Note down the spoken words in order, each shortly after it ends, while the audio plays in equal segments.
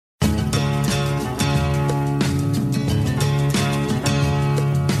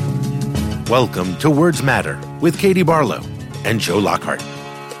Welcome to Words Matter with Katie Barlow and Joe Lockhart.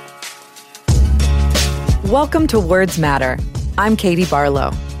 Welcome to Words Matter. I'm Katie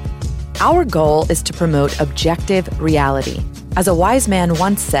Barlow. Our goal is to promote objective reality. As a wise man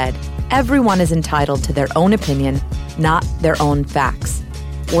once said, everyone is entitled to their own opinion, not their own facts.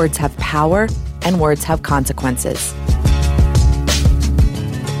 Words have power, and words have consequences.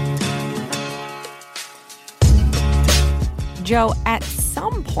 Joe, at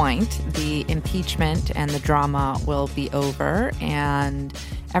some point, the impeachment and the drama will be over, and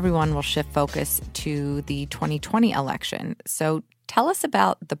everyone will shift focus to the 2020 election. So tell us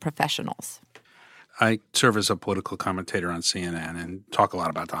about the professionals. I serve as a political commentator on CNN and talk a lot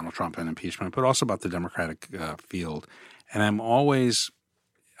about Donald Trump and impeachment, but also about the Democratic field. And I'm always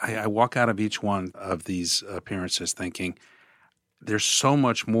I walk out of each one of these appearances thinking there's so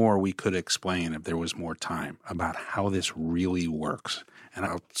much more we could explain if there was more time about how this really works. And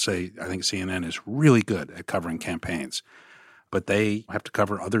I'll say I think CNN is really good at covering campaigns, but they have to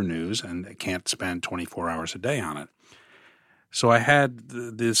cover other news and they can't spend 24 hours a day on it. So I had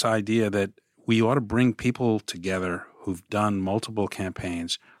this idea that we ought to bring people together who've done multiple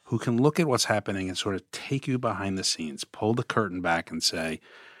campaigns, who can look at what's happening and sort of take you behind the scenes, pull the curtain back and say,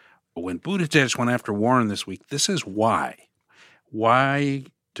 when Buttigieg went after Warren this week, this is why. Why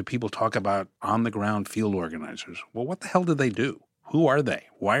do people talk about on-the-ground field organizers? Well, what the hell did they do? Who are they?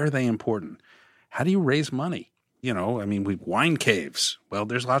 Why are they important? How do you raise money? We've wine caves. Well,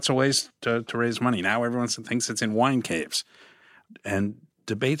 there's lots of ways to raise money. Now everyone thinks it's in wine caves. And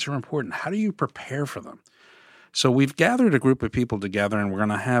debates are important. How do you prepare for them? So we've gathered a group of people together, and we're going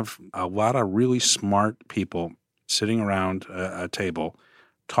to have a lot of really smart people sitting around a table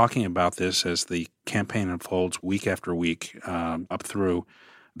talking about this as the campaign unfolds week after week up through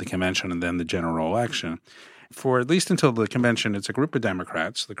the convention and then the general election. For at least until the convention, it's a group of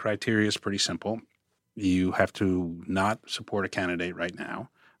Democrats. The criteria is pretty simple. You have to not support a candidate right now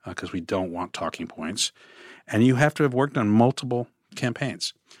because we don't want talking points. And you have to have worked on multiple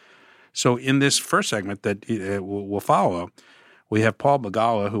campaigns. So in this first segment that we'll follow, we have Paul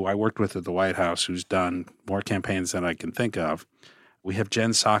Begala, who I worked with at the White House, who's done more campaigns than I can think of. We have Jen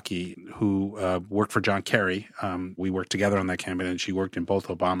Psaki, who worked for John Kerry. We worked together on that campaign, and she worked in both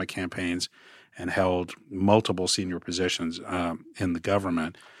Obama campaigns and held multiple senior positions in the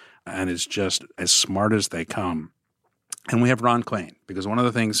government and is just as smart as they come. And we have Ron Klain, because one of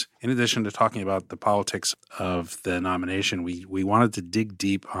the things, in addition to talking about the politics of the nomination, we wanted to dig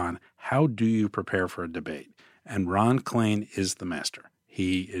deep on how do you prepare for a debate. And Ron Klain is the master.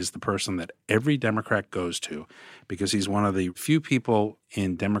 He is the person that every Democrat goes to because he's one of the few people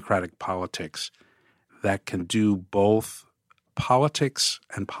in Democratic politics that can do both politics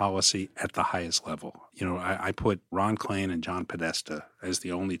and policy at the highest level. I put Ron Klain and John Podesta as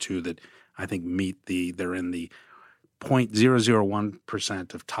the only two that I think they're in the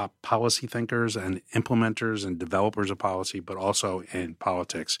 0.001% of top policy thinkers and implementers and developers of policy, but also in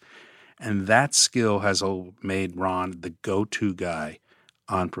politics. And that skill has made Ron the go-to guy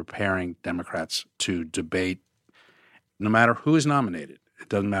on preparing Democrats to debate no matter who is nominated. It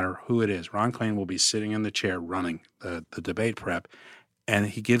doesn't matter who it is. Ron Klain will be sitting in the chair running the debate prep, and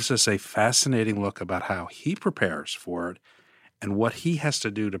he gives us a fascinating look about how he prepares for it and what he has to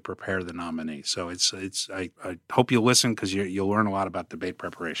do to prepare the nominee. So I hope you'll listen because you'll learn a lot about debate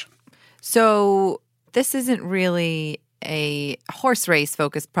preparation. So this isn't really a horse race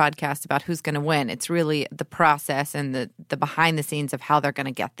focused podcast about who's going to win. It's really the process and the behind the scenes of how they're going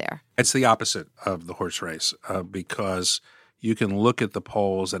to get there. It's the opposite of the horse race because you can look at the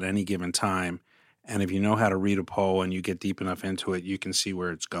polls at any given time, and if you know how to read a poll and you get deep enough into it, you can see where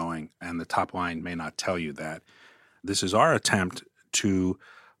it's going, and the top line may not tell you that. This is our attempt to,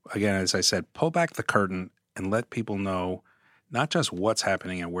 again, as I said, pull back the curtain and let people know not just what's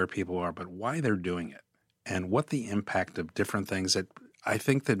happening and where people are, but why they're doing it and what the impact of different things that I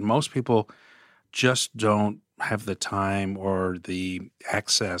think that most people just don't have the time or the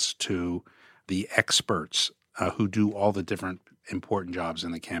access to the experts who do all the different important jobs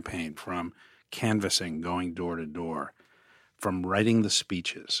in the campaign, from canvassing, going door to door, from writing the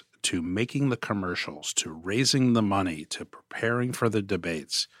speeches to making the commercials, to raising the money, to preparing for the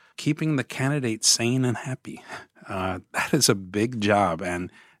debates, keeping the candidate sane and happy. That is a big job,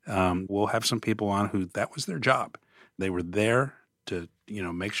 and we'll have some people on who that was their job. They were there to,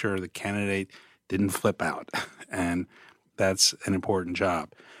 make sure the candidate didn't flip out, and that's an important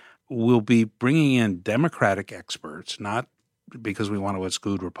job. We'll be bringing in Democratic experts, not because we want to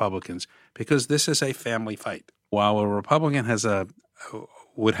exclude Republicans, because this is a family fight. While a Republican has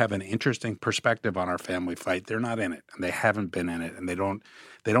would have an interesting perspective on our family fight. They're not in it, and they haven't been in it, and they don't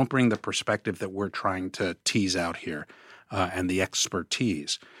bring the perspective that we're trying to tease out here and the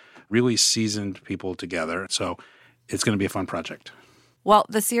expertise. Really seasoned people together. So it's going to be a fun project. Well,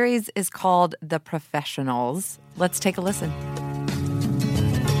 the series is called The Professionals. Let's take a listen.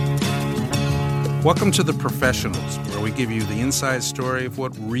 Welcome to The Professionals, where we give you the inside story of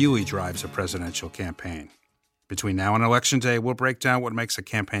what really drives a presidential campaign. Between now and Election Day, we'll break down what makes a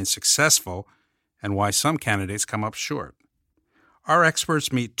campaign successful and why some candidates come up short. Our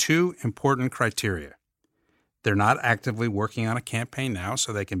experts meet two important criteria. They're not actively working on a campaign now,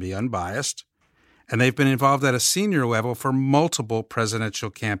 so they can be unbiased, and they've been involved at a senior level for multiple presidential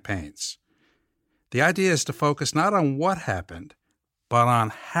campaigns. The idea is to focus not on what happened, but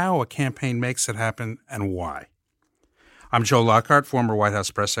on how a campaign makes it happen and why. I'm Joe Lockhart, former White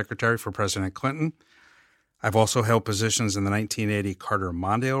House press secretary for President Clinton. I've also held positions in the 1980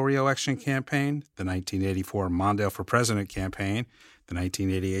 Carter-Mondale re-election campaign, the 1984 Mondale for President campaign, the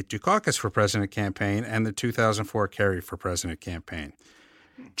 1988 Dukakis for President campaign, and the 2004 Kerry for President campaign.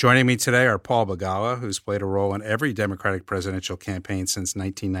 Joining me today are Paul Begala, who's played a role in every Democratic presidential campaign since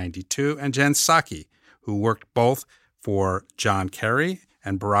 1992, and Jen Psaki, who worked both for John Kerry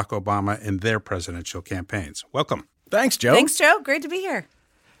and Barack Obama in their presidential campaigns. Welcome. Thanks, Joe. Thanks, Joe. Great to be here.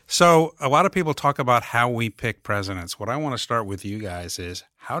 So a lot of people talk about how we pick presidents. What I want to start with you guys is,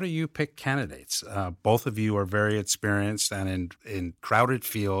 how do you pick candidates? Both of you are very experienced, and in crowded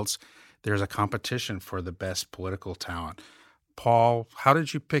fields, there's a competition for the best political talent. Paul, how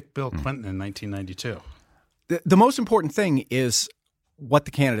did you pick Bill Clinton in 1992? The most important thing is what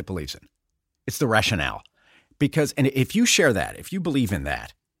the candidate believes in. It's the rationale. Because, and if you share that, if you believe in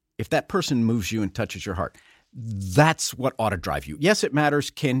that, if that person moves you and touches your heart, that's what ought to drive you. Yes, it matters.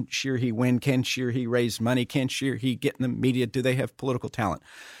 Can she or he win? Can she or he raise money? Can she or he get in the media? Do they have political talent?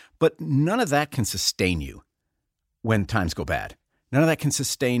 But none of that can sustain you when times go bad. None of that can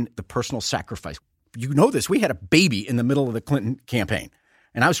sustain the personal sacrifice. You know this. We had a baby in the middle of the Clinton campaign,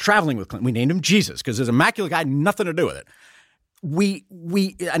 and I was traveling with Clinton. We named him Jesus because there's an immaculate guy, had nothing to do with it.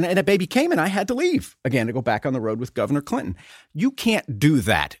 And a baby came, and I had to leave again to go back on the road with Governor Clinton. You can't do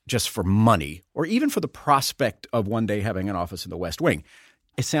that just for money or even for the prospect of one day having an office in the West Wing.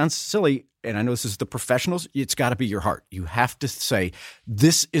 It sounds silly, and I know this is the professionals. It's got to be your heart. You have to say,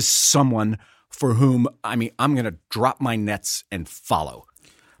 this is someone for whom, I'm going to drop my nets and follow.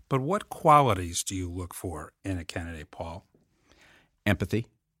 But what qualities do you look for in a candidate, Paul? Empathy.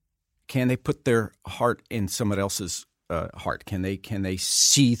 Can they put their heart in someone else's heart? Can they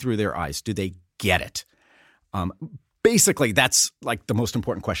see through their eyes? Do they get it? Basically, that's like the most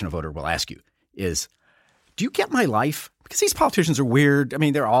important question a voter will ask you is, do you get my life? Because these politicians are weird. I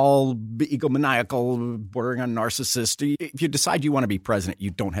mean, they're all egomaniacal, bordering on narcissist. If you decide you want to be president,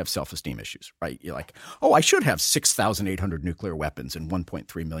 you don't have self-esteem issues, right? You're like, oh, I should have 6,800 nuclear weapons and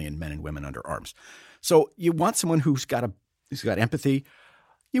 1.3 million men and women under arms. So you want someone who's got empathy.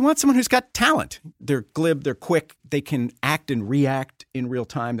 You want someone who's got talent. They're glib, they're quick, they can act and react in real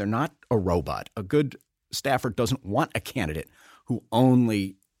time. They're not a robot. A good staffer doesn't want a candidate who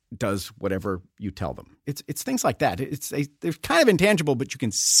only does whatever you tell them. It's things like that. They're kind of intangible, but you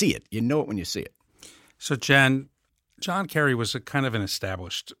can see it. You know it when you see it. So, Jen, John Kerry was a kind of an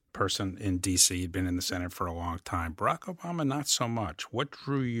established person in D.C. He'd been in the Senate for a long time. Barack Obama, not so much. What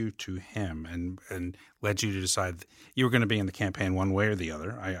drew you to him and led you to decide you were going to be in the campaign one way or the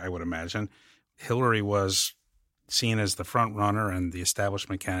other, I would imagine? Hillary was seen as the front runner and the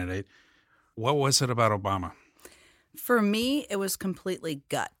establishment candidate. What was it about Obama? For me, it was completely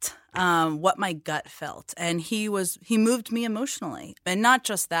gut, what my gut felt. And he moved me emotionally. And not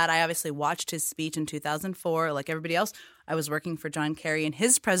just that, I obviously watched his speech in 2004. Like everybody else, I was working for John Kerry in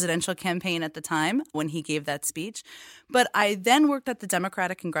his presidential campaign at the time when he gave that speech. But I then worked at the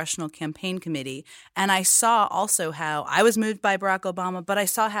Democratic Congressional Campaign Committee, and I saw also how I was moved by Barack Obama, but I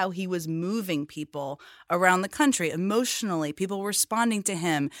saw how he was moving people around the country emotionally. People were responding to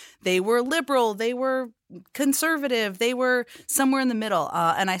him. They were liberal. They were conservative. They were somewhere in the middle.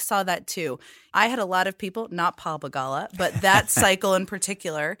 And I saw that too. I had a lot of people, not Paul Begala, but that cycle in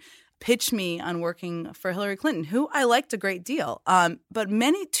particular, pitch me on working for Hillary Clinton, who I liked a great deal. But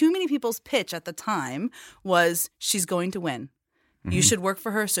too many people's pitch at the time was, she's going to win. Mm-hmm. You should work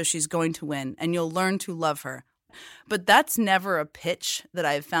for her, so she's going to win, and you'll learn to love her. But that's never a pitch that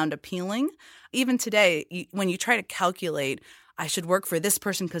I've found appealing. Even today, when you try to calculate, I should work for this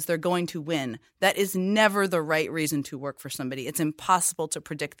person because they're going to win, that is never the right reason to work for somebody. It's impossible to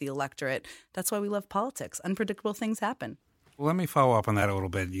predict the electorate. That's why we love politics. Unpredictable things happen. Well, let me follow up on that a little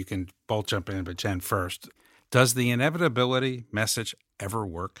bit. You can both jump in, but Jen first. Does the inevitability message ever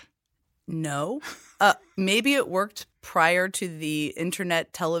work? No. Maybe it worked prior to the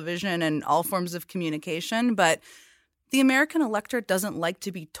internet, television, and all forms of communication, but the American electorate doesn't like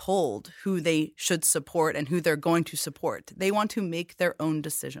to be told who they should support and who they're going to support. They want to make their own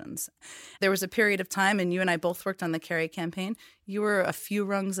decisions. There was a period of time, and you and I both worked on the Kerry campaign. You were a few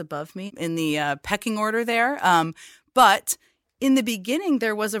rungs above me in the pecking order there. But in the beginning,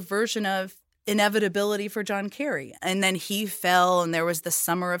 there was a version of inevitability for John Kerry. And then he fell, and there was the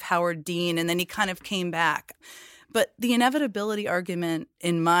summer of Howard Dean, and then he kind of came back. But the inevitability argument,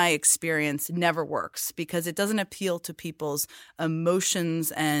 in my experience, never works because it doesn't appeal to people's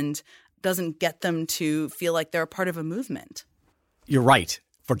emotions and doesn't get them to feel like they're a part of a movement. You're right.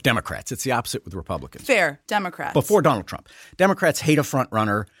 For Democrats, it's the opposite with Republicans. Fair. Democrats. Before Donald Trump. Democrats hate a front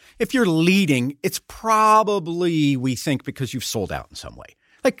runner. If you're leading, it's probably, we think, because you've sold out in some way.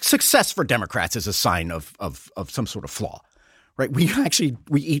 Like success for Democrats is a sign of some sort of flaw, right? We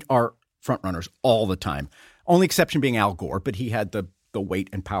eat our front runners all the time. Only exception being Al Gore, but he had the weight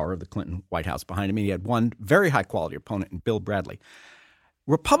and power of the Clinton White House behind him. And he had one very high-quality opponent in Bill Bradley.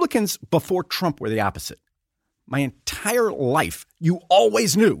 Republicans before Trump were the opposite. My entire life, you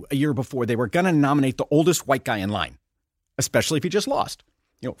always knew a year before they were going to nominate the oldest white guy in line, especially if he just lost.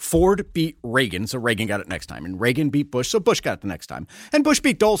 Ford beat Reagan, so Reagan got it next time. And Reagan beat Bush, so Bush got it the next time. And Bush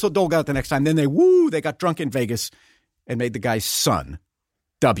beat Dole, so Dole got it the next time. Then they got drunk in Vegas and made the guy's son,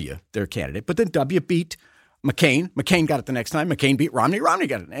 W, their candidate. But then W beat McCain. McCain got it the next time. McCain beat Romney. Romney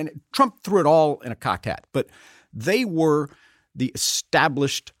got it. And Trump threw it all in a cocked hat. But they were the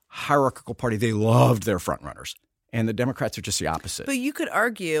established hierarchical party. They loved their frontrunners. And the Democrats are just the opposite. But you could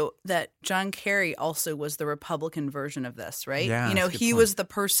argue that John Kerry also was the Republican version of this, right? Yeah, he was the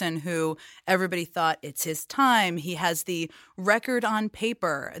person who everybody thought it's his time. He has the record on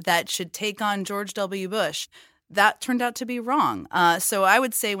paper that should take on George W. Bush. That turned out to be wrong. So I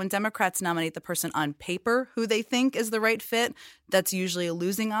would say when Democrats nominate the person on paper who they think is the right fit, that's usually a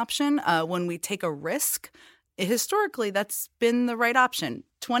losing option. When we take a risk, historically, that's been the right option.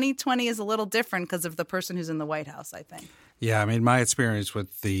 2020 is a little different because of the person who's in the White House, I think. Yeah, I mean, my experience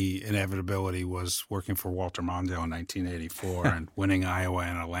with the inevitability was working for Walter Mondale in 1984 and winning Iowa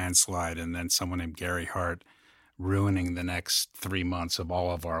in a landslide, and then someone named Gary Hart ruining the next 3 months of all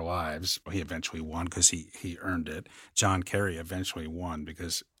of our lives. He eventually won because he earned it. John Kerry eventually won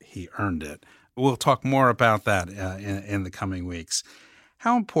because he earned it. We'll talk more about that in the coming weeks.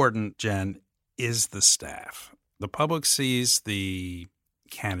 How important, Jen, is the staff? The public sees the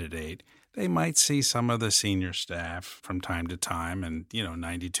candidate. They might see some of the senior staff from time to time. And,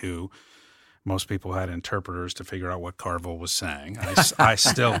 92, most people had interpreters to figure out what Carville was saying. I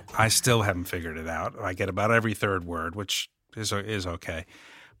still haven't figured it out. I get about every third word, which is okay.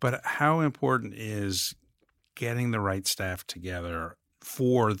 But how important is getting the right staff together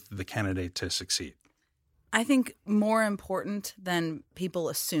for the candidate to succeed? I think more important than people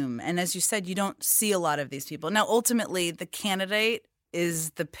assume. And as you said, you don't see a lot of these people. Now, ultimately, the candidate is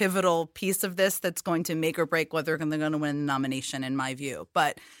the pivotal piece of this that's going to make or break whether they're going to win the nomination, in my view.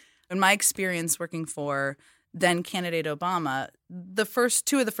 But in my experience working for then candidate Obama,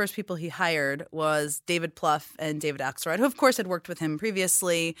 two of the first people he hired was David Plouffe and David Axelrod, who, of course, had worked with him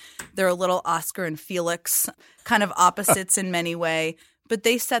previously. They're a little Oscar and Felix, kind of opposites in many ways. But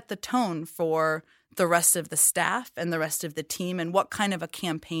they set the tone for the rest of the staff and the rest of the team and what kind of a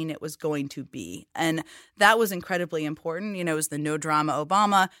campaign it was going to be. And that was incredibly important. It was the no drama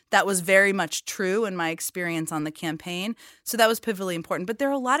Obama. That was very much true in my experience on the campaign. So that was pivotally important. But there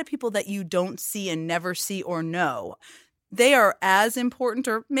are a lot of people that you don't see and never see or know. They are as important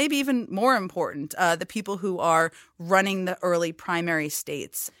or maybe even more important, the people who are running the early primary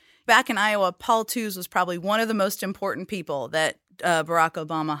states. Back in Iowa, Paul Tooze was probably one of the most important people that Barack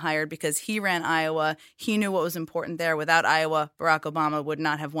Obama hired because he ran Iowa. He knew what was important there. Without Iowa, Barack Obama would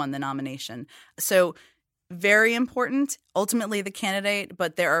not have won the nomination. So very important, ultimately the candidate,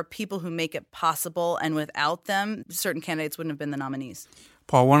 but there are people who make it possible, and without them, certain candidates wouldn't have been the nominees.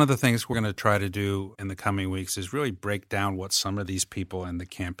 Paul, one of the things we're going to try to do in the coming weeks is really break down what some of these people in the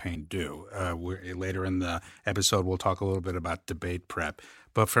campaign do. Later in the episode, we'll talk a little bit about debate prep.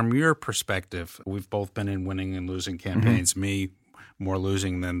 But from your perspective, we've both been in winning and losing campaigns, me more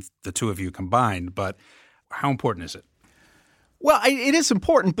losing than the two of you combined. But how important is it? Well, it is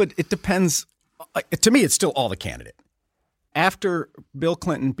important, but it depends. To me, it's still all the candidate. After Bill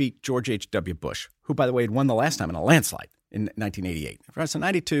Clinton beat George H.W. Bush, who, by the way, had won the last time in a landslide in 1988. For us in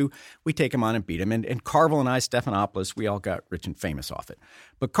 92, we take him on and beat him. And Carville and I, Stephanopoulos, we all got rich and famous off it.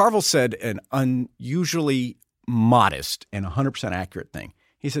 But Carville said an unusually modest and 100% accurate thing.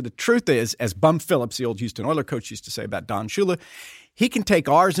 He said, the truth is, as Bum Phillips, the old Houston Oilers coach, used to say about Don Shula, he can take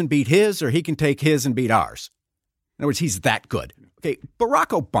ours and beat his, or he can take his and beat ours. In other words, he's that good. Okay, Barack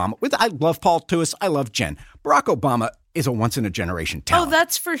Obama, I love Paul Tuis, I love Jen. Barack Obama is a once-in-a-generation talent. Oh,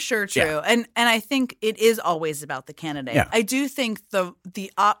 that's for sure true. Yeah. And I think it is always about the candidate. Yeah. I do think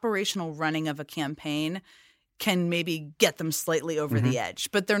the operational running of a campaign can maybe get them slightly over the edge,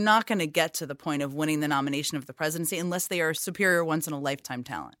 but they're not going to get to the point of winning the nomination of the presidency unless they are superior once-in-a-lifetime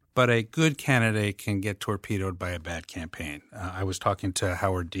talent. But a good candidate can get torpedoed by a bad campaign. I was talking to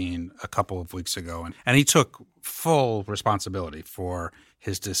Howard Dean a couple of weeks ago, and he took full responsibility for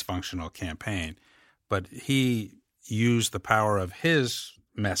his dysfunctional campaign. But he used the power of his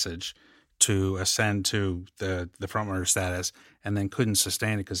message to ascend to the frontrunner status and then couldn't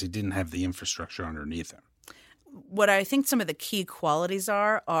sustain it because he didn't have the infrastructure underneath him. What I think some of the key qualities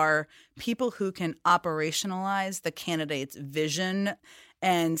are people who can operationalize the candidate's vision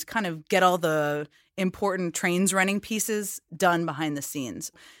and kind of get all the important trains running pieces done behind the scenes.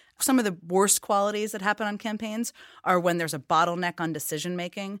 Some of the worst qualities that happen on campaigns are when there's a bottleneck on decision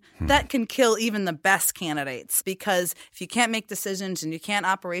making. That can kill even the best candidates, because if you can't make decisions and you can't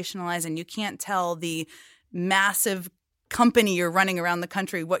operationalize and you can't tell the massive company you're running around the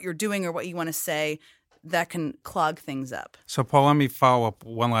country what you're doing or what you want to say, that can clog things up. So, Paul, let me follow up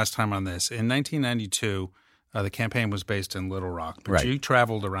one last time on this. In 1992, the campaign was based in Little Rock, but right. You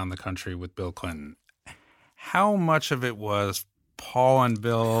traveled around the country with Bill Clinton. How much of it was Paul and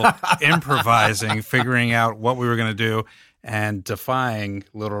Bill improvising, figuring out what we were going to do and defying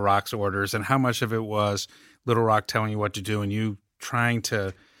Little Rock's orders, and how much of it was Little Rock telling you what to do and you trying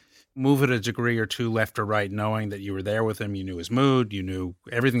to move it a degree or two left or right, knowing that you were there with him, you knew his mood, you knew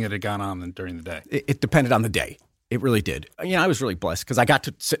everything that had gone on during the day? It depended on the day. It really did. I was really blessed because I got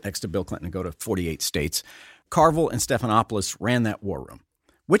to sit next to Bill Clinton and go to 48 states. Carville and Stephanopoulos ran that war room,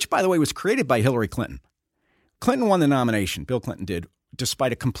 which, by the way, was created by Hillary Clinton. Clinton won the nomination, Bill Clinton did,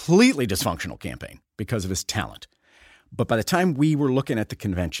 despite a completely dysfunctional campaign because of his talent. But by the time we were looking at the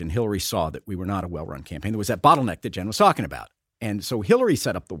convention, Hillary saw that we were not a well-run campaign. There was that bottleneck that Jen was talking about. And so Hillary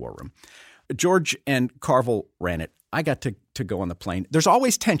set up the war room. George and Carville ran it. I got to go on the plane. There's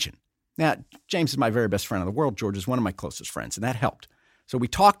always tension. Now, James is my very best friend in the world. George is one of my closest friends, and that helped. So we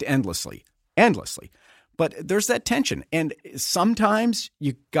talked endlessly. But there's that tension. And sometimes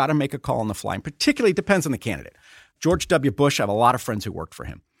you got to make a call on the fly. And particularly it depends on the candidate. George W. Bush, I have a lot of friends who worked for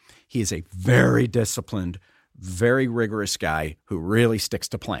him. He is a very disciplined, very rigorous guy who really sticks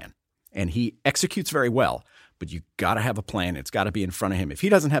to plan. And he executes very well. But you got to have a plan. It's got to be in front of him. If he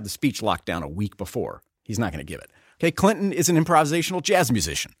doesn't have the speech locked down a week before, he's not going to give it. Okay, Clinton is an improvisational jazz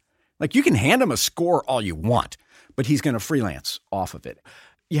musician. Like, you can hand him a score all you want, but he's going to freelance off of it.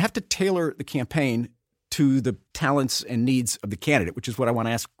 You have to tailor the campaign to the talents and needs of the candidate, which is what I want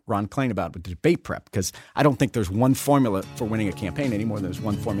to ask Ron Klain about with the debate prep, because I don't think there's one formula for winning a campaign any more than there's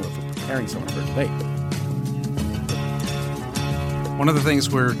one formula for preparing someone for a debate. One of the things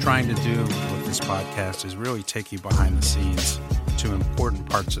we're trying to do with this podcast is really take you behind the scenes to important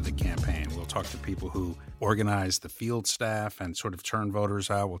parts of the campaign. We'll talk to people who organize the field staff and sort of turn voters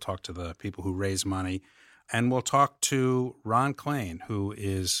out. We'll talk to the people who raise money. And we'll talk to Ron Klain, who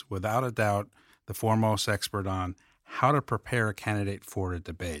is, without a doubt, the foremost expert on how to prepare a candidate for a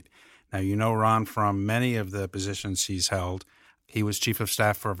debate. Now, you know Ron from many of the positions he's held. He was chief of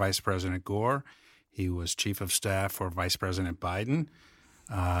staff for Vice President Gore. He was chief of staff for Vice President Biden.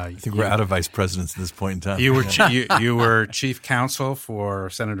 I think we're out of vice presidents at this point in time. You were you were chief counsel for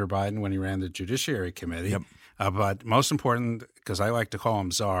Senator Biden when he ran the Judiciary Committee. Yep. But most important, because I like to call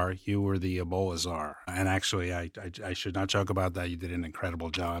him Czar, you were the Ebola Czar. And actually, I should not joke about that. You did an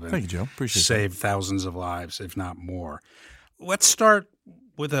incredible job. And thank you, Joe. Appreciate it. Saved thousands of lives, if not more. Let's start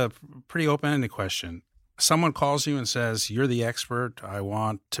with a pretty open-ended question. Someone calls you and says, you're the expert. I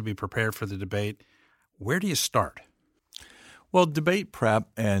want to be prepared for the debate. Where do you start? Well, debate prep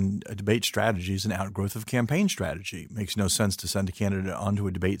and a debate strategy is an outgrowth of campaign strategy. It makes no sense to send a candidate onto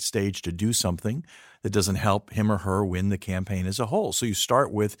a debate stage to do something that doesn't help him or her win the campaign as a whole. So you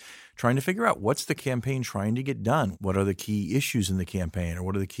start with trying to figure out what's the campaign trying to get done? What are the key issues in the campaign, or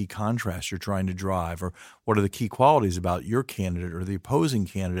what are the key contrasts you're trying to drive, or what are the key qualities about your candidate or the opposing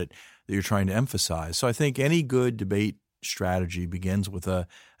candidate that you're trying to emphasize? So I think any good debate strategy begins with an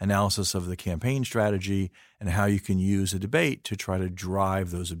analysis of the campaign strategy and how you can use a debate to try to drive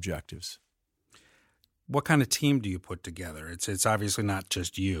those objectives. What kind of team do you put together? It's obviously not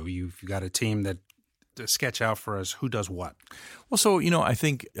just you. You've got a team that to sketch out for us who does what. Well, so, I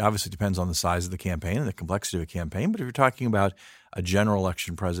think obviously it depends on the size of the campaign and the complexity of a campaign. But if you're talking about a general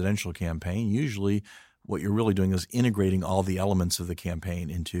election presidential campaign, usually what you're really doing is integrating all the elements of the campaign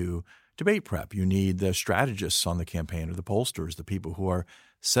into debate prep. You need the strategists on the campaign, or the pollsters, the people who are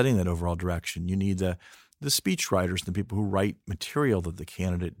setting that overall direction. You need the speech writers, the people who write material that the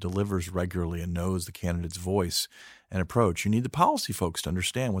candidate delivers regularly and knows the candidate's voice and approach. You need the policy folks to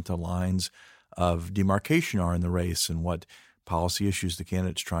understand what the lines of demarcation are in the race and what policy issues the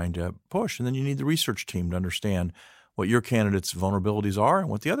candidate's trying to push. And then you need the research team to understand what your candidate's vulnerabilities are and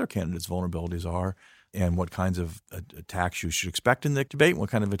what the other candidate's vulnerabilities are, and what kinds of attacks you should expect in the debate and what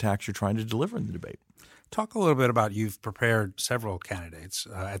kind of attacks you're trying to deliver in the debate. Talk a little bit about, you've prepared several candidates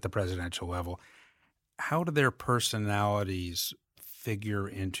at the presidential level. How do their personalities figure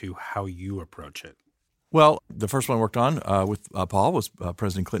into how you approach it? Well, the first one I worked on with Paul was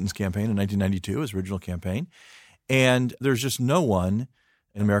President Clinton's campaign in 1992, his original campaign. And there's just no one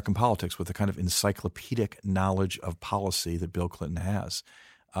in American politics with the kind of encyclopedic knowledge of policy that Bill Clinton has.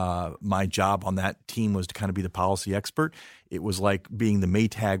 My job on that team was to kind of be the policy expert. It was like being the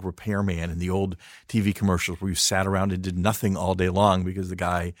Maytag repairman in the old TV commercials where you sat around and did nothing all day long because the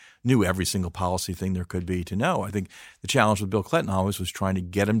guy knew every single policy thing there could be to know. I think the challenge with Bill Clinton always was trying to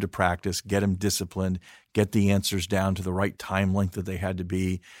get him to practice, get him disciplined, get the answers down to the right time length that they had to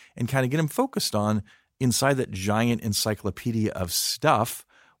be, and kind of get him focused on, inside that giant encyclopedia of stuff,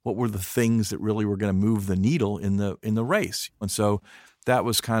 what were the things that really were going to move the needle in the race. And so that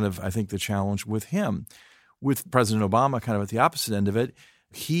was kind of, I think, the challenge with him. With President Obama, kind of at the opposite end of it,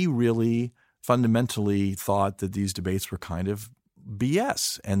 he really fundamentally thought that these debates were kind of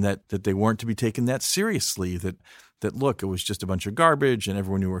BS and that they weren't to be taken that seriously, that look, it was just a bunch of garbage and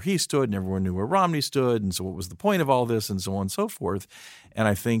everyone knew where he stood and everyone knew where Romney stood, and so what was the point of all this, and so on and so forth. And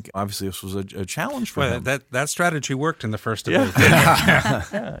I think obviously this was a challenge for him. That strategy worked in the first debate.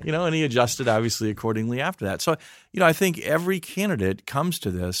 Yeah. And he adjusted obviously accordingly after that. So, I think every candidate comes to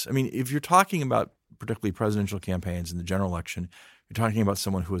this. I mean, if you're talking about particularly presidential campaigns and the general election, you're talking about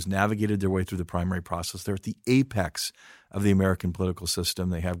someone who has navigated their way through the primary process. They're at the apex of the American political system.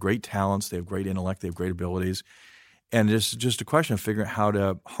 They have great talents. They have great intellect. They have great abilities. And it's just a question of figuring out how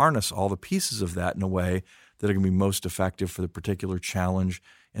to harness all the pieces of that in a way that are going to be most effective for the particular challenge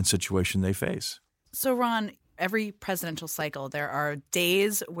and situation they face. So, Ron, every presidential cycle, there are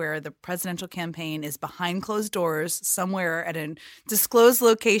days where the presidential campaign is behind closed doors somewhere at a disclosed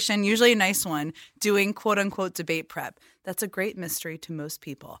location, usually a nice one, doing quote-unquote debate prep. That's a great mystery to most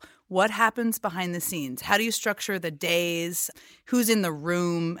people. What happens behind the scenes? How do you structure the days? Who's in the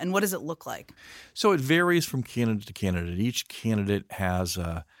room? And what does it look like? So it varies from candidate to candidate. Each candidate has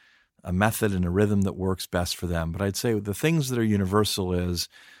a method and a rhythm that works best for them. But I'd say the things that are universal is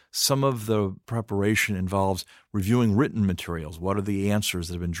some of the preparation involves reviewing written materials. What are the answers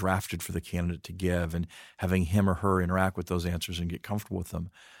that have been drafted for the candidate to give, and having him or her interact with those answers and get comfortable with them.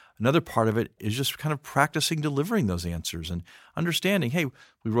 Another part of it is just kind of practicing delivering those answers and understanding, hey,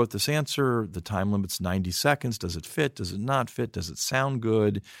 we wrote this answer, the time limit's 90 seconds. Does it fit? Does it not fit? Does it sound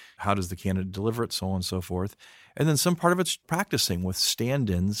good? How does the candidate deliver it? So on and so forth. And then some part of it's practicing with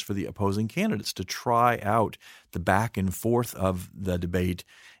stand-ins for the opposing candidates to try out the back and forth of the debate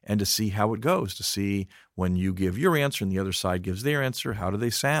and to see how it goes, to see when you give your answer and the other side gives their answer, how do they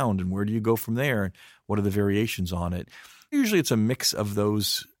sound and where do you go from there? And what are the variations on it? Usually it's a mix of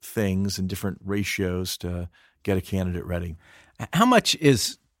those things and different ratios to get a candidate ready. How much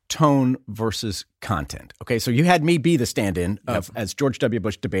is tone versus content? Okay, so you had me be the stand-in as George W.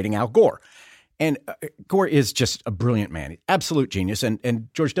 Bush debating Al Gore. And Gore is just a brilliant man, absolute genius. And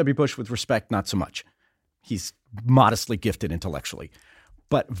George W. Bush, with respect, not so much. He's modestly gifted intellectually,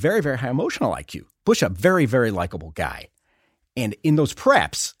 but very, very high emotional IQ. Bush, a very, very likable guy. And in those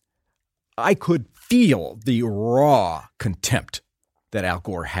preps, I could feel the raw contempt that Al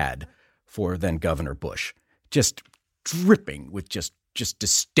Gore had for then Governor Bush, just dripping with just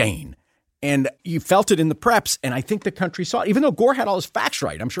disdain. And you felt it in the preps, and I think the country saw it. Even though Gore had all his facts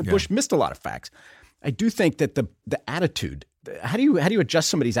right, I'm sure Bush missed a lot of facts. I do think that the attitude, how do you adjust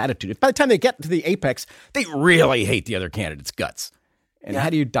somebody's attitude? By the time they get to the apex, they really hate the other candidate's guts. And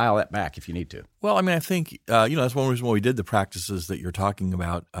how do you dial that back if you need to? Well, I mean, I think, that's one reason why we did the practices that you're talking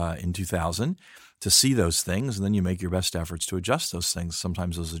about in 2000, to see those things, and then you make your best efforts to adjust those things.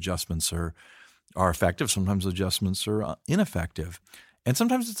 Sometimes those adjustments are effective. Sometimes adjustments are ineffective. And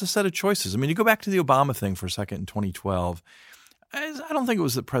sometimes it's a set of choices. I mean, you go back to the Obama thing for a second in 2012. I don't think it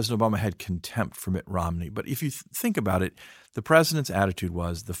was that President Obama had contempt for Mitt Romney. But if you think about it, the president's attitude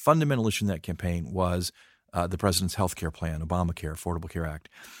was the fundamental issue in that campaign was the president's health care plan, Obamacare, Affordable Care Act,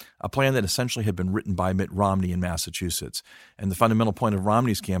 a plan that essentially had been written by Mitt Romney in Massachusetts. And the fundamental point of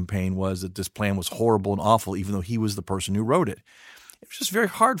Romney's campaign was that this plan was horrible and awful, even though he was the person who wrote it. it was just very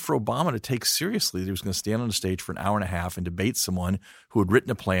hard for Obama to take seriously that he was going to stand on a stage for an hour and a half and debate someone who had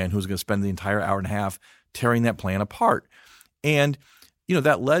written a plan, who was going to spend the entire hour and a half tearing that plan apart. And,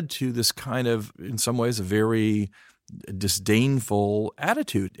 that led to this kind of, in some ways, a very disdainful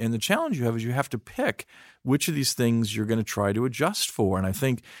attitude. And the challenge you have is you have to pick which of these things you're going to try to adjust for. And I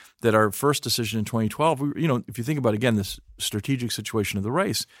think that our first decision in 2012, if you think about, again, this strategic situation of the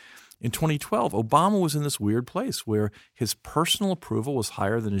race, in 2012, Obama was in this weird place where his personal approval was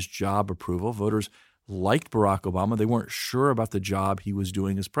higher than his job approval. Voters liked Barack Obama. They weren't sure about the job he was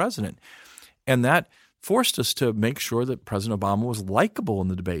doing as president. And that forced us to make sure that President Obama was likable in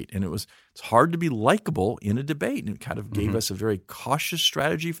the debate. And it's hard to be likable in a debate. And it kind of gave us a very cautious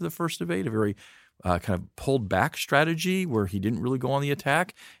strategy for the first debate, a very kind of pulled back strategy where he didn't really go on the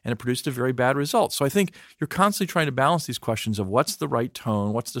attack, and it produced a very bad result. So I think you're constantly trying to balance these questions of what's the right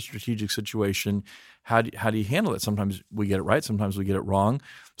tone, what's the strategic situation, how do you handle it? Sometimes we get it right, sometimes we get it wrong.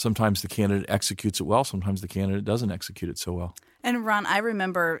 Sometimes the candidate executes it well, sometimes the candidate doesn't execute it so well. And Ron, I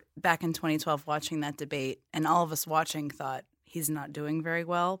remember back in 2012 watching that debate, and all of us watching thought, he's not doing very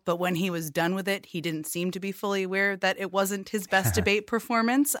well. But when he was done with it, he didn't seem to be fully aware that it wasn't his best debate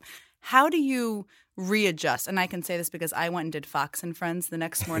performance. How do you readjust? And I can say this because I went and did Fox and Friends the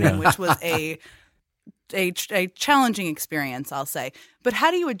next morning, which was a challenging experience, I'll say. But how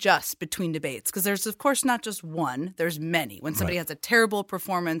do you adjust between debates? Because there's, of course, not just one. There's many. When somebody has a terrible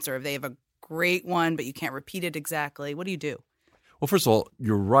performance or if they have a great one but you can't repeat it exactly, what do you do? Well, first of all,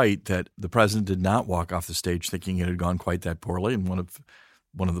 you're right that the president did not walk off the stage thinking it had gone quite that poorly. And one of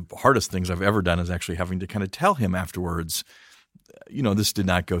the hardest things I've ever done is actually having to kind of tell him afterwards, this did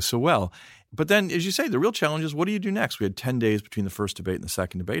not go so well. But then, as you say, the real challenge is what do you do next? We had 10 days between the first debate and the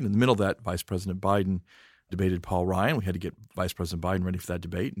second debate. In the middle of that, Vice President Biden debated Paul Ryan. We had to get Vice President Biden ready for that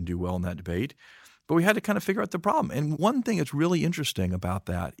debate and do well in that debate. But we had to kind of figure out the problem. And one thing that's really interesting about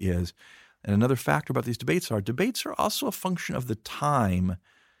that is, and another factor about these debates are also a function of the time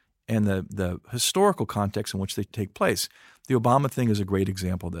and the historical context in which they take place. The Obama thing is a great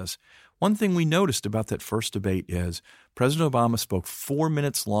example of this. One thing we noticed about that first debate is President Obama spoke 4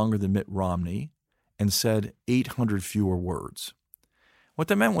 minutes longer than Mitt Romney and said 800 fewer words. What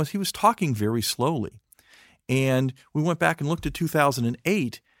that meant was he was talking very slowly. And we went back and looked at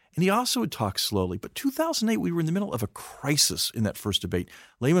 2008, and he also had talked slowly. But 2008, we were in the middle of a crisis in that first debate.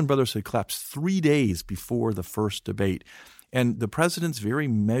 Lehman Brothers had collapsed 3 days before the first debate. And the president's very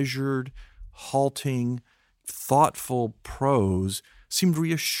measured, halting, thoughtful prose seemed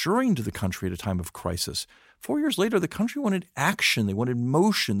reassuring to the country at a time of crisis. 4 years later, the country wanted action. They wanted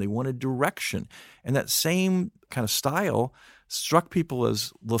motion. They wanted direction. And that same kind of style struck people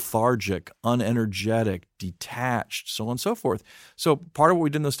as lethargic, unenergetic, detached, so on and so forth. So part of what we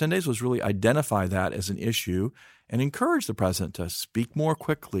did in those 10 days was really identify that as an issue and encourage the president to speak more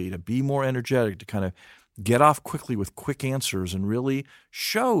quickly, to be more energetic, to kind of get off quickly with quick answers and really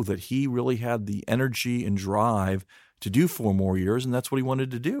show that he really had the energy and drive to do 4 more years, and that's what he wanted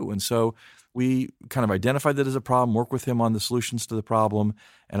to do. And so we kind of identified that as a problem, worked with him on the solutions to the problem,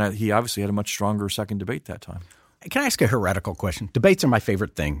 and he obviously had a much stronger second debate that time. Can I ask a heretical question? Debates are my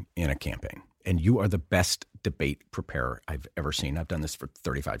favorite thing in a campaign, and you are the best debate preparer I've ever seen. I've done this for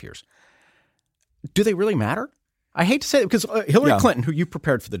 35 years. Do they really matter? I hate to say it because Hillary Clinton, who you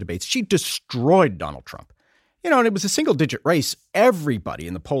prepared for the debates, she destroyed Donald Trump. And it was a single-digit race. Everybody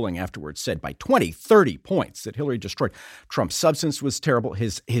in the polling afterwards said by 20, 30 points that Hillary destroyed. Trump's substance was terrible.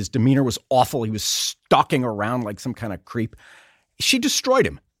 His demeanor was awful. He was stalking around like some kind of creep. She destroyed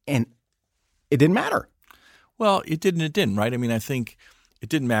him, and it didn't matter. Well, it did and it didn't, right? I mean, I think it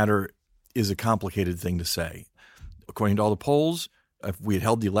didn't matter is a complicated thing to say. According to all the polls, if we had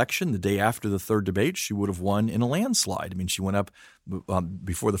held the election the day after the third debate, she would have won in a landslide. I mean, she went up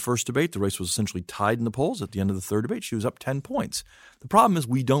before the first debate. The race was essentially tied in the polls. At the end of the third debate, she was up 10 points. The problem is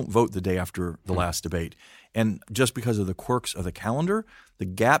we don't vote the day after the last debate. And just because of the quirks of the calendar, the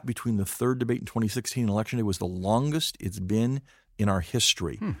gap between the third debate and 2016 election day was the longest it's been in our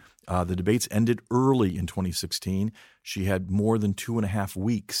history. The debates ended early in 2016. She had more than 2.5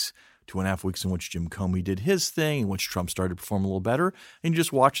 weeks. 2.5 weeks in which Jim Comey did his thing, in which Trump started to perform a little better, and you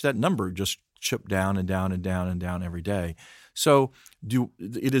just watch that number just chip down and down and down and down every day. So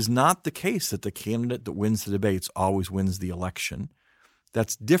it is not the case that the candidate that wins the debates always wins the election.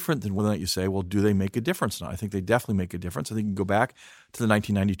 That's different than whether or not you say, well, do they make a difference now? I think they definitely make a difference. I think you can go back to the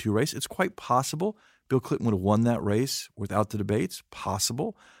 1992 race. It's quite possible Bill Clinton would have won that race without the debates,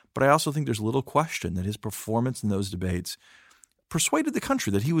 possible. But I also think there's little question that his performance in those debates persuaded the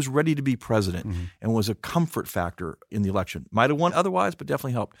country that he was ready to be president and was a comfort factor in the election. Might have won otherwise, but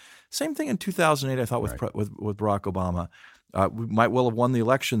definitely helped. Same thing in 2008, I thought, with Barack Obama. We might well have won the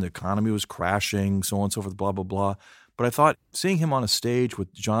election. The economy was crashing, so on and so forth, blah, blah, blah. But I thought seeing him on a stage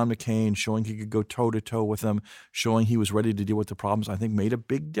with John McCain, showing he could go toe-to-toe with them, showing he was ready to deal with the problems, I think made a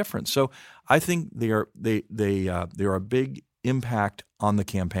big difference. So I think they are a big impact on the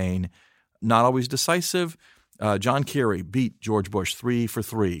campaign. Not always decisive. John Kerry beat George Bush 3 for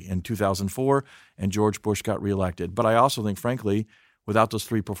 3 in 2004, and George Bush got reelected. But I also think, frankly, without those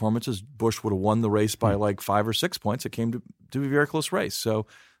 3 performances, Bush would have won the race by like 5 or 6 points. It came to be a very close race. So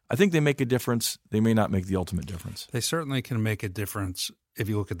I think they make a difference. They may not make the ultimate difference. They certainly can make a difference if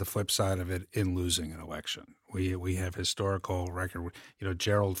you look at the flip side of it in losing an election. We have historical record.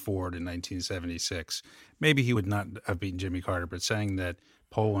 Gerald Ford in 1976, maybe he would not have beaten Jimmy Carter, but saying that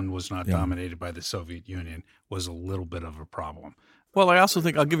Poland was not dominated by the Soviet Union was a little bit of a problem. Well, I also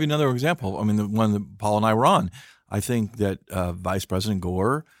think – I'll give you another example. I mean, the one that Paul and I were on. I think that Vice President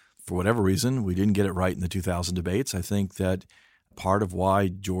Gore, for whatever reason, we didn't get it right in the 2000 debates. I think that part of why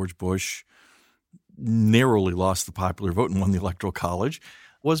George Bush narrowly lost the popular vote and won the Electoral College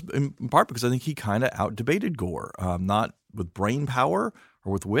was in part because I think he kind of out-debated Gore, not with brain power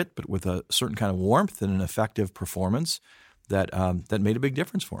or with wit, but with a certain kind of warmth and an effective performance that made a big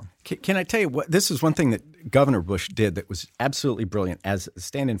difference for him. Can I tell you what? This is one thing that Governor Bush did that was absolutely brilliant. As a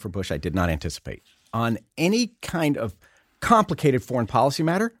stand-in for Bush, I did not anticipate. On any kind of complicated foreign policy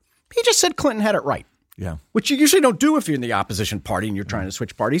matter, he just said Clinton had it right. Yeah. Which you usually don't do if you're in the opposition party and you're trying to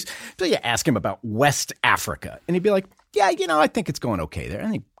switch parties. So you ask him about West Africa, and he'd be like, yeah, I think it's going okay there. I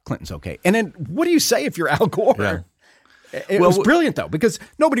think Clinton's okay. And then what do you say if you're Al Gore? Yeah. It was brilliant, though, because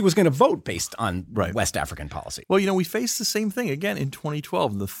nobody was going to vote based on West African policy. Well, we faced the same thing again in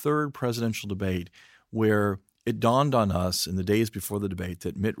 2012, the third presidential debate, where it dawned on us in the days before the debate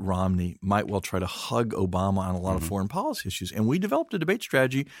that Mitt Romney might well try to hug Obama on a lot of foreign policy issues. And we developed a debate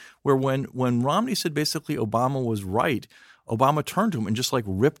strategy where when Romney said basically Obama was right, Obama turned to him and just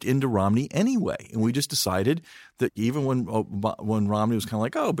ripped into Romney anyway. And we just decided that even when Romney was kind of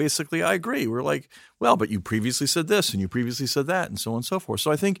like, oh, basically I agree. We're like, well, but you previously said this and you previously said that and so on and so forth.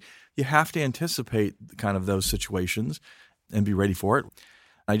 So I think you have to anticipate kind of those situations and be ready for it.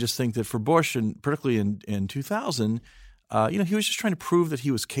 I just think that for Bush, and particularly in 2000, he was just trying to prove that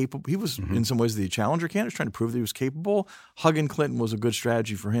he was capable. He was in some ways the challenger candidate, trying to prove that he was capable. Hugging Clinton was a good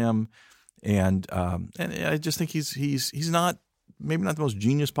strategy for him. And I just think he's not maybe not the most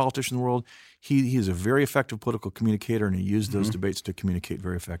genius politician in the world. He is a very effective political communicator, and he used those debates to communicate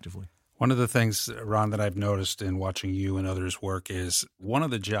very effectively. One of the things, Ron, that I've noticed in watching you and others work is one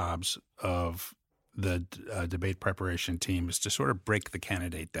of the jobs of the debate preparation team is to sort of break the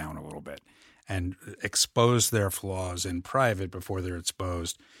candidate down a little bit and expose their flaws in private before they're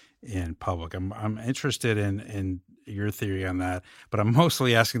exposed in public. I'm interested in your theory on that, but I'm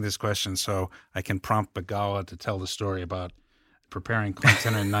mostly asking this question so I can prompt Begala to tell the story about preparing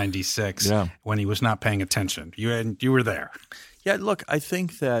Clinton in 96 when he was not paying attention. You were there. Yeah, look, I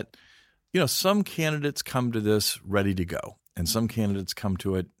think that some candidates come to this ready to go, and some candidates come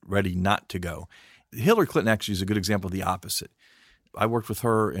to it ready not to go. Hillary Clinton actually is a good example of the opposite. I worked with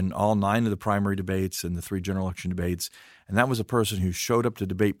her in all 9 of the primary debates and the 3 general election debates, and that was a person who showed up to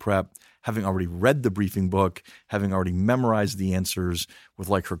debate prep having already read the briefing book, having already memorized the answers with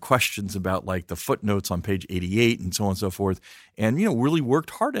her questions about the footnotes on page 88 and so on and so forth, and really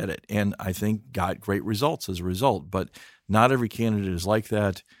worked hard at it, and I think got great results as a result. But not every candidate is like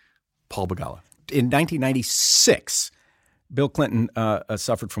that. Paul Begala. In 1996, Bill Clinton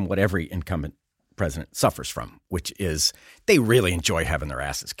suffered from what every incumbent president suffers from, which is they really enjoy having their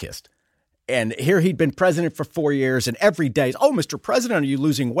asses kissed. And here he'd been president for 4 years, and every day, oh, Mr. President, are you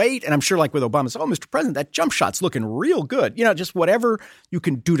losing weight? And I'm sure with Obama, oh, Mr. President, that jump shot's looking real good. Just whatever you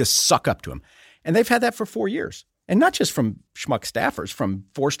can do to suck up to him. And they've had that for 4 years. And not just from schmuck staffers, from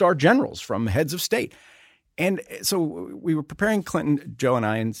 4-star generals, from heads of state. And so we were preparing Clinton, Joe and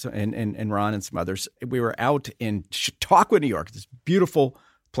I, and Ron and some others. We were out in Chautauqua, New York, this beautiful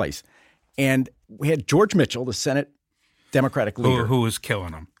place. And we had George Mitchell, the Senate Democratic leader. Who was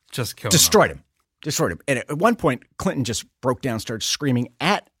killing him. Just killing him. Destroyed him. And at one point, Clinton just broke down, started screaming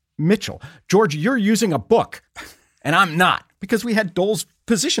at Mitchell, George, you're using a book, and I'm not. Because we had Dole's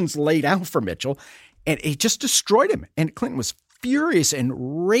positions laid out for Mitchell, and he just destroyed him. And Clinton was furious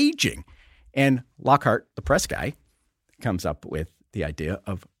and raging. And Lockhart, the press guy, comes up with the idea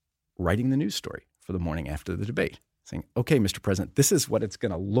of writing the news story for the morning after the debate, saying, okay, Mr. President, this is what it's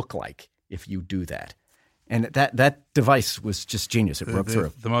going to look like if you do that. And that device was just genius. It broke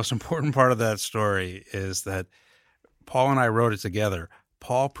through. The most important part of that story is that Paul and I wrote it together.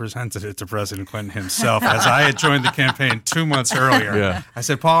 Paul presented it to President Clinton himself as I had joined the campaign 2 months earlier. Yeah. I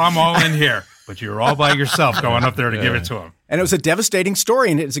said, Paul, I'm all in here, but you're all by yourself going up there to give it to him. And it was a devastating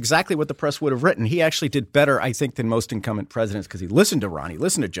story, and it's exactly what the press would have written. He actually did better, I think, than most incumbent presidents because he listened to Ron, he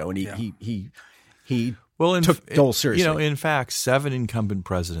listened to Joe, and he took Dole seriously. In fact, 7 incumbent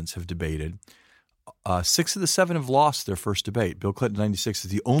presidents have debated. 6 of the 7 have lost their first debate. Bill Clinton, 96,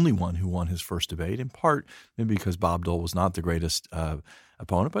 is the only one who won his first debate, in part maybe because Bob Dole was not the greatest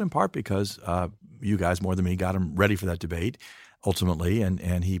opponent, but in part because you guys more than me got him ready for that debate ultimately,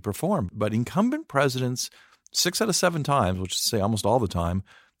 and he performed. But incumbent presidents, 6 out of 7 times, which is to say almost all the time,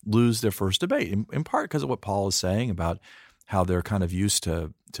 lose their first debate, in part because of what Paul is saying about how they're kind of used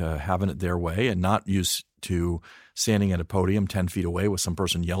to having it their way and not used to standing at a podium 10 feet away with some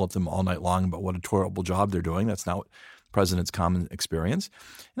person yell at them all night long about what a terrible job they're doing. That's not what president's common experience.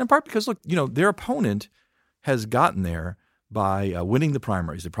 And in part because, look, their opponent has gotten there by winning the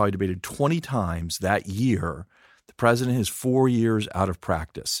primaries. They probably debated 20 times that year. The president is 4 years out of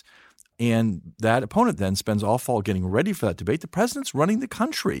practice. And that opponent then spends all fall getting ready for that debate. The president's running the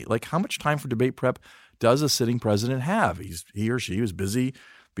country. Like, how much time for debate prep does a sitting president have? He or she was busy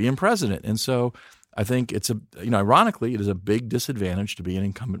being president. And so I think it's ironically, it is a big disadvantage to be an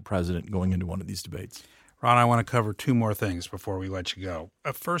incumbent president going into one of these debates. Ron, I want to cover 2 more things before we let you go.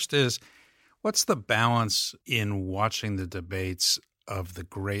 First is, what's the balance in watching the debates of the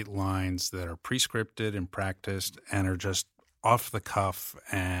great lines that are pre-scripted and practiced and are just off the cuff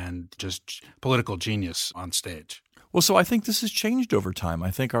and just political genius on stage? Well, so I think this has changed over time.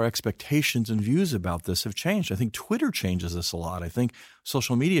 I think our expectations and views about this have changed. I think Twitter changes this a lot. I think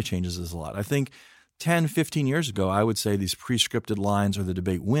social media changes this a lot. I think 10, 15 years ago, I would say these pre-scripted lines are the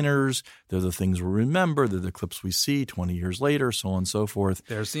debate winners. They're the things we remember. They're the clips we see 20 years later, so on and so forth.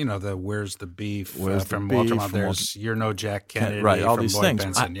 There's, the where's the beef from Walter Mott. There's you're no Jack Kennedy. Right, all from these Lloyd things.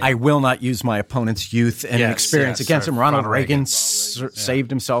 Benson, I will not use my opponent's youth and experience against him. Ronald Reagan saved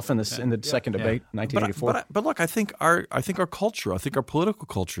himself in the second debate, 1984. But look, I think our culture, I think our political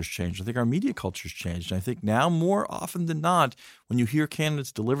culture has changed. I think our media culture has changed. And I think now more often than not, when you hear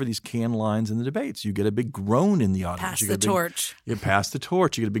candidates deliver these canned lines in the debates, you get a big groan in the audience. Pass the torch. You pass the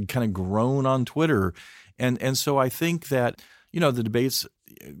torch. You get a big kind of groan on Twitter. And so I think that, the debates,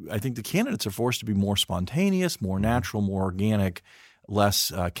 I think the candidates are forced to be more spontaneous, more natural, more organic,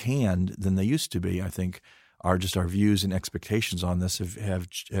 less canned than they used to be. I think our views and expectations on this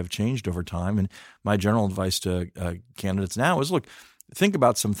have changed over time. And my general advice to candidates now is, look, think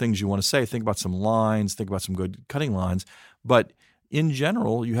about some things you want to say. Think about some lines. Think about some good cutting lines. But in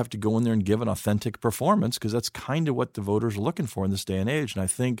general, you have to go in there and give an authentic performance because that's kind of what the voters are looking for in this day and age. And I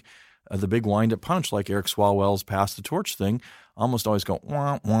think the big wind-up punch, like Eric Swalwell's pass the torch thing, almost always go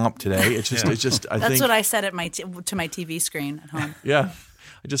womp womp today. It's just, That's what I said to my TV screen at home. Yeah.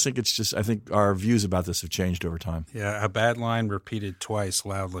 I think our views about this have changed over time. Yeah, a bad line repeated twice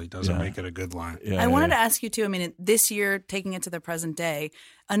loudly doesn't make it a good line. I wanted to ask you too, this year, taking it to the present day,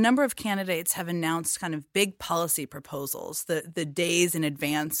 a number of candidates have announced kind of big policy proposals the days in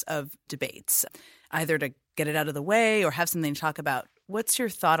advance of debates, either to get it out of the way or have something to talk about. What's your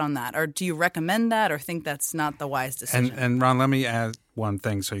thought on that? Or do you recommend that or think that's not the wise decision? And Ron, let me add one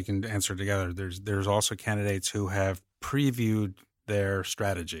thing so you can answer together. There's also candidates who have previewed their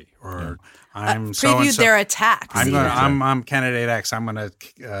strategy, or I'm previewed their attacks. I'm candidate X. I'm going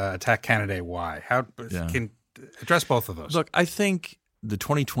to attack candidate Y. How can address both of those? Look, I think the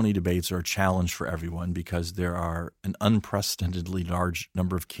 2020 debates are a challenge for everyone because there are an unprecedentedly large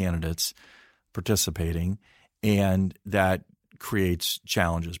number of candidates participating, and that creates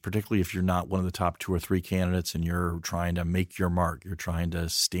challenges, particularly if you're not one of the top 2 or 3 candidates and you're trying to make your mark, you're trying to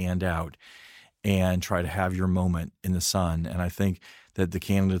stand out and try to have your moment in the sun. And I think that the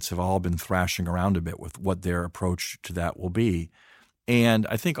candidates have all been thrashing around a bit with what their approach to that will be. And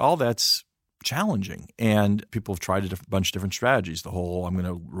I think all that's challenging. And people have tried a bunch of different strategies. The whole I'm going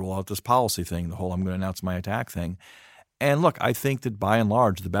to roll out this policy thing, the whole I'm going to announce my attack thing. And look, I think that by and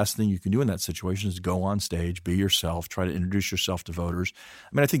large, the best thing you can do in that situation is go on stage, be yourself, try to introduce yourself to voters.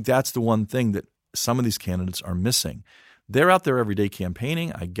 I think that's the one thing that some of these candidates are missing. They're out there every day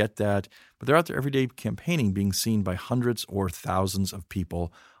campaigning. I get that. But they're out there every day campaigning, being seen by hundreds or thousands of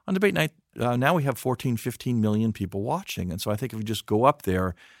people. On debate night, now we have 14, 15 million people watching. And so I think if you just go up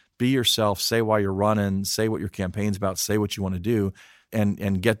there, be yourself, say why you're running, say what your campaign's about, say what you want to do,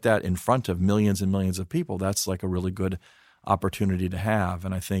 and get that in front of millions and millions of people, that's like a really good opportunity to have.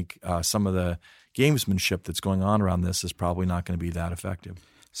 And I think some of the gamesmanship that's going on around this is probably not going to be that effective.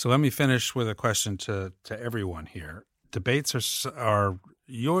 So let me finish with a question to everyone here. Debates are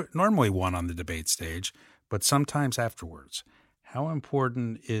normally won on the debate stage, but sometimes afterwards. How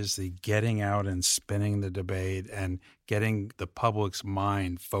important is the getting out and spinning the debate and getting the public's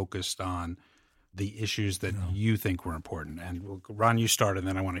mind focused on the issues that you think were important? And Ron, you start, and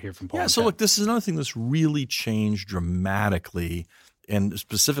then I want to hear from Paul. Yeah, so look, this is another thing that's really changed dramatically. And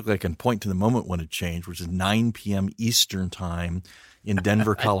specifically, I can point to the moment when it changed, which is 9 p.m. Eastern time in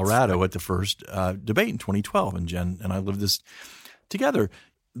Denver, Colorado, at the first debate in 2012. And Jen and I lived this together.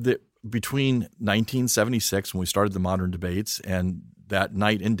 Between 1976, when we started the modern debates, and that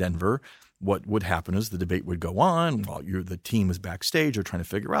night in Denver, what would happen is the debate would go on while the team is backstage. You're trying to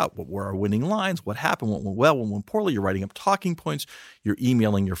figure out what were our winning lines, what happened, what went well, what went poorly. You're writing up talking points. You're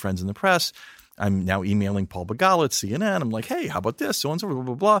emailing your friends in the press. I'm now emailing Paul Begala at CNN. I'm like, hey, how about this? So and so, blah,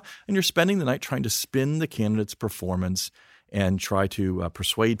 blah, blah. And you're spending the night trying to spin the candidate's performance and try to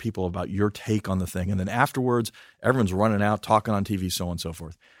persuade people about your take on the thing. And then afterwards, everyone's running out, talking on TV, so on and so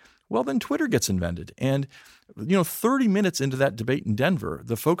forth. Well, then Twitter gets invented. And, 30 minutes into that debate in Denver,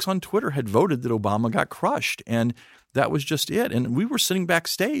 the folks on Twitter had voted that Obama got crushed. And that was just it. And we were sitting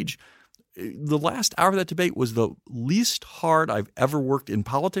backstage. The last hour of that debate was the least hard I've ever worked in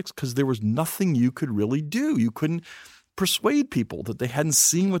politics because there was nothing you could really do. You couldn't persuade people that they hadn't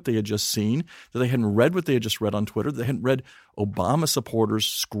seen what they had just seen, that they hadn't read what they had just read on Twitter, that they hadn't read Obama supporters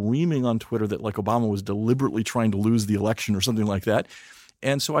screaming on Twitter that like Obama was deliberately trying to lose the election or something like that.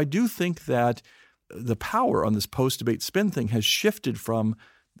 And so I do think that the power on this post-debate spin thing has shifted from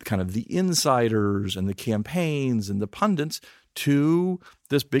kind of the insiders and the campaigns and the pundits to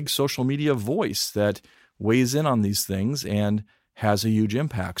this big social media voice that weighs in on these things and has a huge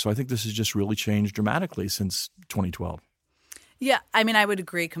impact. So I think this has just really changed dramatically since 2012. Yeah, I mean, I would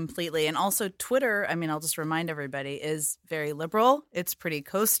agree completely. And also Twitter, I mean, I'll just remind everybody, is very liberal. It's pretty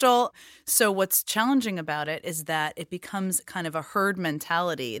coastal. So what's challenging about it is that it becomes kind of a herd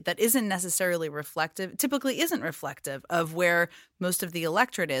mentality that isn't necessarily reflective, typically isn't reflective of where most of the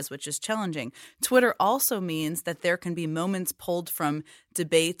electorate is, which is challenging. Twitter also means that there can be moments pulled from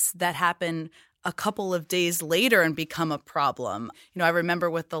debates that happen a couple of days later and become a problem. I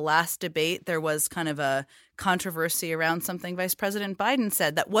remember with the last debate, there was kind of a controversy around something Vice President Biden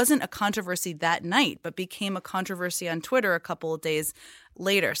said that wasn't a controversy that night, but became a controversy on Twitter a couple of days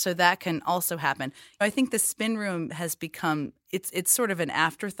later. So that can also happen. I think the spin room has become it's sort of an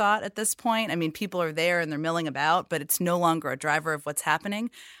afterthought at this point. I mean, people are there and they're milling about, but it's no longer a driver of what's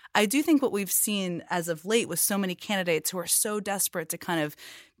happening. I do think what we've seen as of late with so many candidates who are so desperate to kind of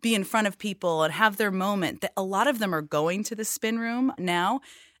be in front of people and have their moment, that a lot of them are going to the spin room now.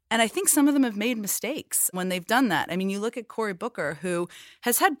 And I think some of them have made mistakes when they've done that. I mean, you look at Cory Booker, who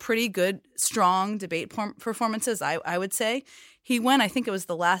has had pretty good, strong debate performances, I would say. He went, I think it was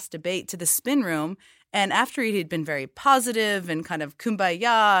the last debate, to the spin room. And after he had been very positive and kind of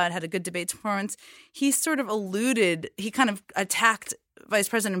kumbaya and had a good debate performance, he sort of he kind of attacked Vice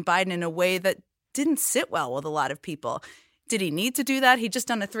President Biden in a way that didn't sit well with a lot of people. Did he need to do that? He'd just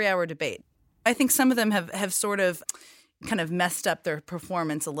done a 3-hour debate. I think some of them have sort of kind of messed up their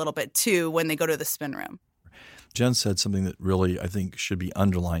performance a little bit too when they go to the spin room. Jen said something that really I think should be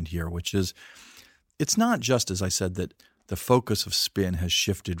underlined here, which is it's not just, as I said, that the focus of spin has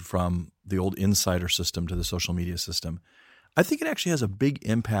shifted from the old insider system to the social media system. I think it actually has a big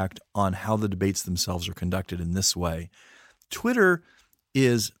impact on how the debates themselves are conducted in this way. Twitter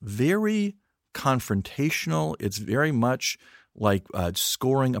is very confrontational. It's very much like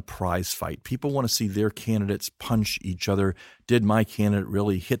scoring a prize fight. People want to see their candidates punch each other. Did my candidate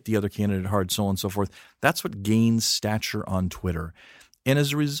really hit the other candidate hard, so on and so forth? That's what gains stature on Twitter. And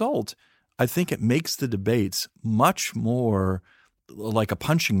as a result, I think it makes the debates much more like a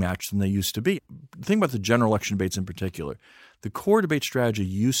punching match than they used to be. Think about the general election debates in particular. The core debate strategy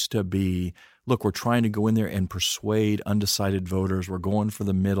used to be, look, we're trying to go in there and persuade undecided voters. We're going for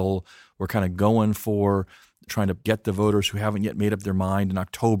the middle. We're kind of going for trying to get the voters who haven't yet made up their mind in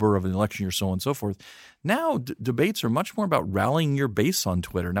October of an election year, so on and so forth. Now, debates are much more about rallying your base on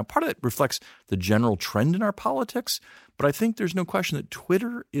Twitter. Now, part of that reflects the general trend in our politics, but I think there's no question that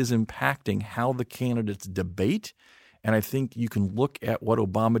Twitter is impacting how the candidates debate. And I think you can look at what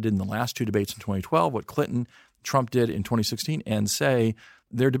Obama did in the last two debates in 2012, what Trump did in 2016, and say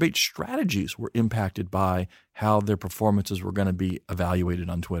their debate strategies were impacted by how their performances were going to be evaluated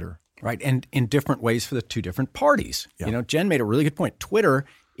on Twitter. Right, and in different ways for the two different parties. Yeah. Jen made a really good point. Twitter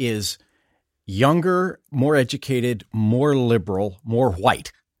is younger, more educated, more liberal, more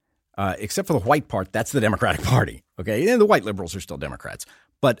white. Except for the white part, that's the Democratic Party. Okay, and the white liberals are still Democrats.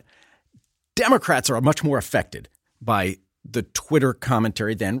 But Democrats are much more affected by the Twitter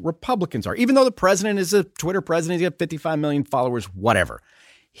commentary than Republicans are. Even though the president is a Twitter president, he's got 55 million followers, whatever.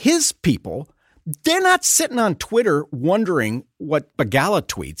 His people They're not sitting on Twitter wondering what Begala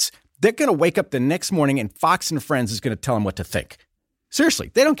tweets. They're going to wake up the next morning and Fox and Friends is going to tell them what to think.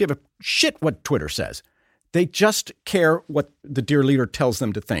 Seriously, they don't give a shit what Twitter says. They just care what the dear leader tells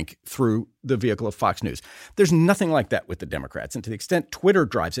them to think through the vehicle of Fox News. There's nothing like that with the Democrats. And to the extent Twitter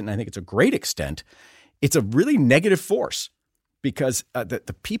drives it, and I think it's a great extent, it's a really negative force because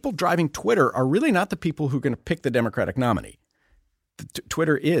the people driving Twitter are really not the people who are going to pick the Democratic nominee.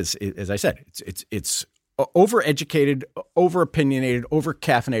 Twitter is, as I said, it's overeducated, over-opinionated,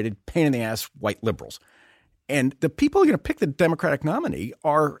 over-caffeinated, pain-in-the-ass white liberals. And the people who are going to pick the Democratic nominee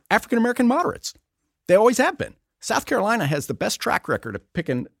are African-American moderates. They always have been. South Carolina has the best track record of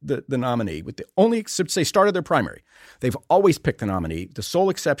picking the nominee, with the only except they started their primary. They've always picked the nominee, the sole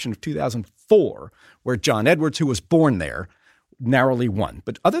exception of 2004, where John Edwards, who was born there, narrowly won.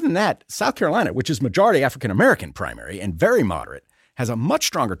 But other than that, South Carolina, which is majority African-American primary and very moderate, has a much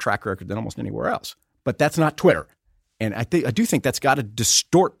stronger track record than almost anywhere else. But that's not Twitter. And I do think that's got to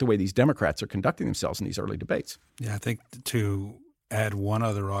distort the way these Democrats are conducting themselves in these early debates. Yeah, I think to add one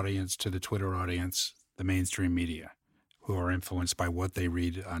other audience to the Twitter audience, the mainstream media, who are influenced by what they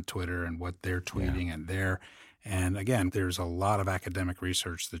read on Twitter and what they're tweeting and again, there's a lot of academic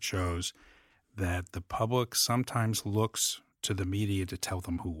research that shows that the public sometimes looks to the media to tell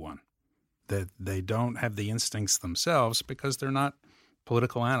them who won. That they don't have the instincts themselves because they're not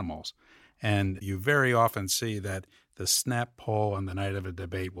political animals. And you very often see that the snap poll on the night of a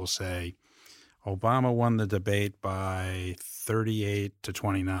debate will say, Obama won the debate by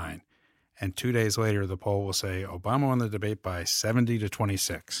 38-29. And 2 days later, the poll will say, Obama won the debate by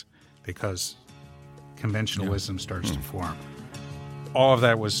 70-26, because conventional wisdom starts to form. All of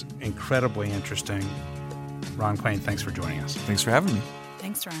that was incredibly interesting. Ron Klain, thanks for joining us. Thanks for having me.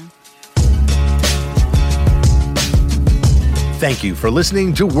 Thanks, Ryan. Thank you for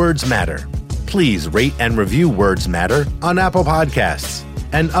listening to Words Matter. Please rate and review Words Matter on Apple Podcasts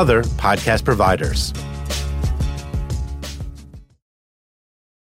and other podcast providers.